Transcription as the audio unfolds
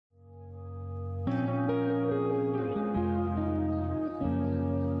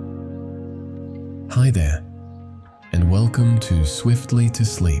Hi there, and welcome to Swiftly to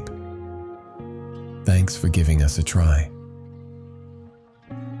Sleep. Thanks for giving us a try.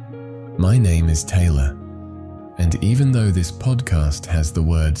 My name is Taylor, and even though this podcast has the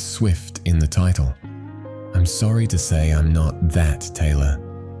word Swift in the title, I'm sorry to say I'm not that Taylor.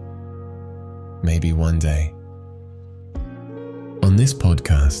 Maybe one day. On this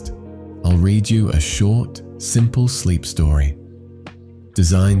podcast, I'll read you a short, simple sleep story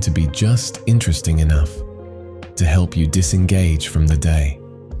designed to be just interesting enough to help you disengage from the day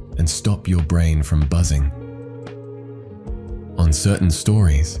and stop your brain from buzzing. On certain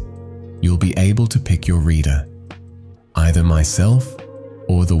stories, you'll be able to pick your reader, either myself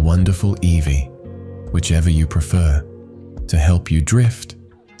or the wonderful Evie, whichever you prefer, to help you drift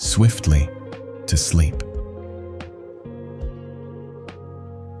swiftly to sleep.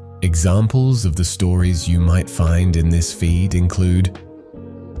 Examples of the stories you might find in this feed include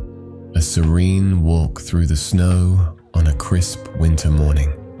a serene walk through the snow on a crisp winter morning,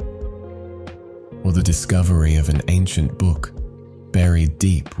 or the discovery of an ancient book buried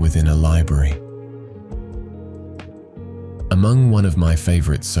deep within a library. Among one of my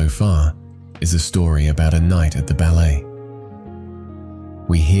favorites so far is a story about a night at the ballet.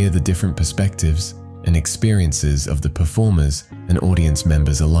 We hear the different perspectives and experiences of the performers and audience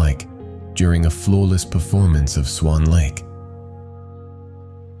members alike during a flawless performance of Swan Lake.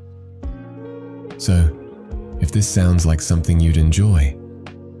 So, if this sounds like something you'd enjoy,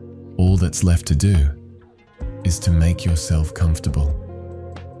 all that's left to do is to make yourself comfortable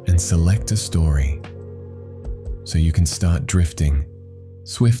and select a story so you can start drifting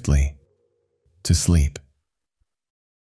swiftly to sleep.